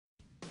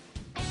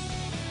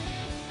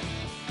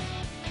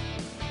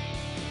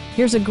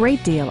Here's a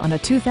great deal on a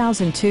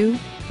 2002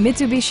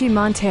 Mitsubishi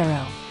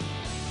Montero.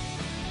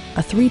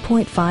 A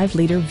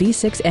 3.5-liter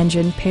V6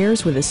 engine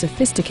pairs with a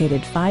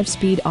sophisticated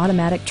 5-speed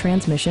automatic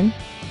transmission,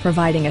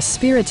 providing a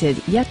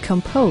spirited yet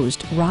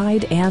composed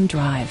ride and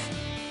drive.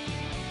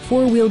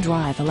 4-wheel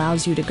drive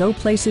allows you to go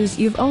places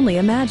you've only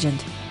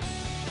imagined.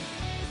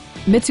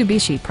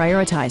 Mitsubishi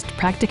prioritized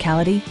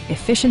practicality,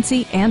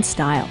 efficiency, and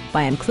style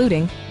by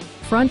including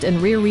front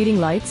and rear reading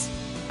lights,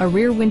 a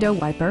rear window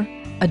wiper,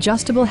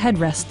 adjustable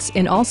headrests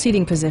in all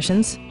seating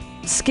positions,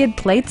 skid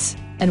plates,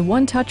 and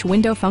one-touch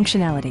window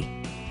functionality.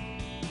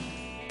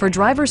 For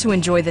drivers who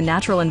enjoy the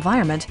natural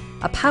environment,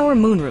 a power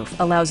moonroof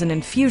allows an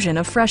infusion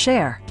of fresh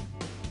air.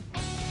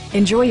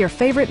 Enjoy your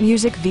favorite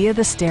music via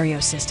the stereo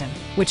system,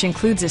 which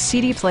includes a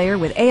CD player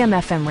with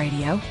AM/FM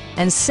radio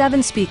and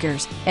 7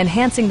 speakers,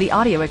 enhancing the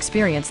audio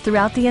experience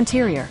throughout the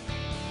interior.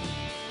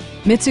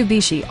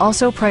 Mitsubishi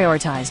also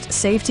prioritized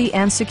safety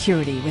and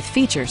security with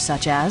features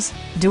such as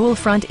dual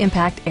front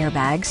impact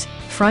airbags,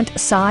 front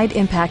side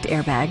impact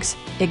airbags,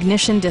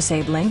 ignition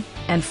disabling,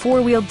 and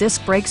 4-wheel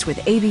disc brakes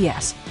with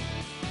ABS.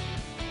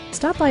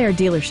 Stop by our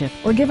dealership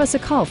or give us a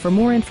call for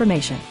more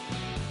information.